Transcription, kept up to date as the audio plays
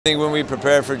I think when we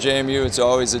prepare for JMU, it's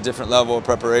always a different level of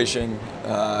preparation.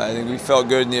 I think we felt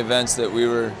good in the events that we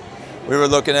were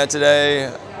looking at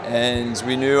today, and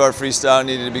we knew our freestyle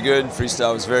needed to be good.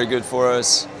 Freestyle was very good for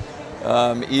us,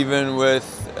 even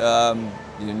with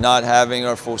not having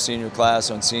our full senior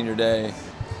class on senior day.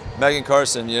 Megan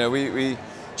Carson, we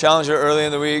challenged her early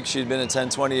in the week. She'd been a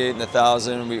 10:28 in the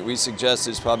 1,000. We suggested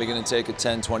it's probably going to take a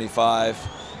 10:25.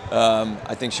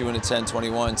 I think she went a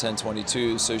 10:21,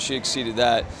 10:22, so she exceeded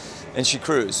that, and she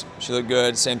cruised. She looked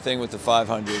good. Same thing with the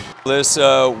 500.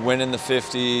 Alyssa winning the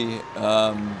 50,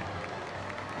 and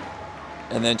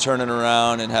then turning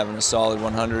around and having a solid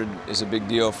 100 is a big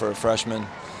deal for a freshman.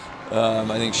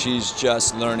 I think she's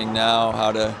just learning now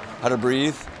how to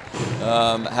breathe,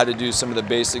 how to do some of the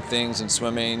basic things in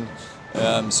swimming.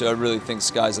 So I really think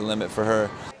sky's the limit for her.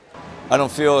 I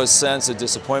don't feel a sense of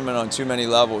disappointment on too many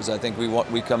levels. I think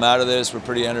we come out of this, we're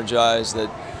pretty energized that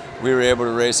we were able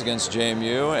to race against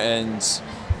JMU, and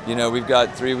we've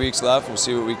got 3 weeks left. We'll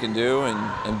see what we can do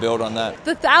and build on that.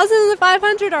 The 1,000 and the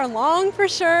 500 are long for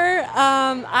sure.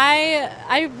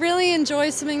 I really enjoy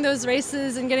swimming those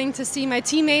races and getting to see my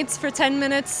teammates for 10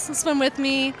 minutes swim with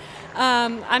me.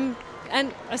 I'm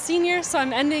a senior, so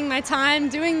I'm ending my time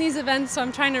doing these events, so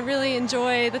I'm trying to really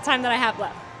enjoy the time that I have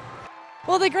left.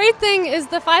 Well, the great thing is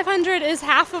the 500 is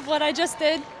half of what I just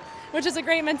did, which is a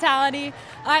great mentality.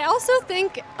 I also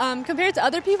think compared to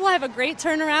other people, I have a great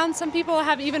turnaround. Some people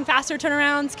have even faster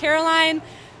turnarounds. Caroline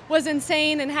was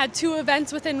insane and had 2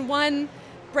 events within 1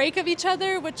 break of each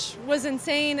other, which was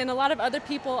insane. And a lot of other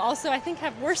people also, I think,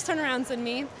 have worse turnarounds than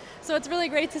me. So it's really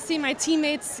great to see my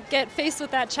teammates get faced with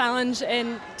that challenge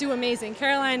and do amazing.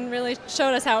 Caroline really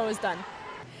showed us how it was done.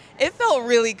 It felt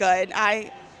really good. I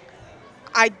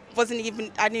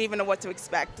didn't even know what to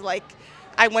expect. Like,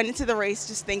 I went into the race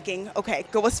just thinking, okay,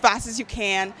 go as fast as you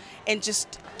can and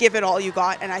just give it all you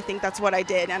got. And I think that's what I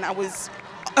did. And I was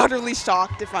utterly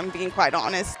shocked, if I'm being quite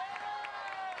honest.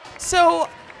 So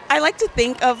I like to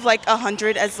think of like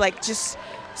 100 as like just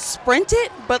sprint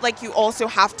it, but like you also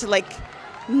have to like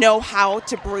know how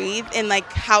to breathe and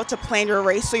like how to plan your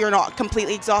race so you're not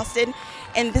completely exhausted.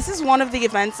 And this is one of the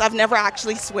events, I've never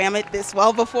actually swam it this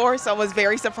well before, so I was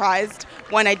very surprised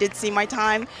when I did see my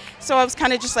time. So I was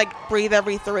kind of just like breathe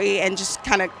every 3 and just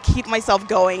kind of keep myself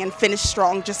going and finish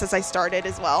strong just as I started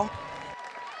as well.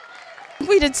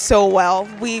 We did so well.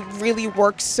 We really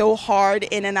worked so hard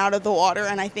in and out of the water,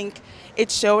 and I think it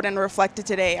showed and reflected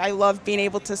today. I love being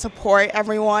able to support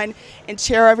everyone and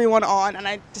cheer everyone on, and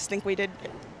I just think we did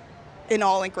in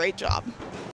all a great job.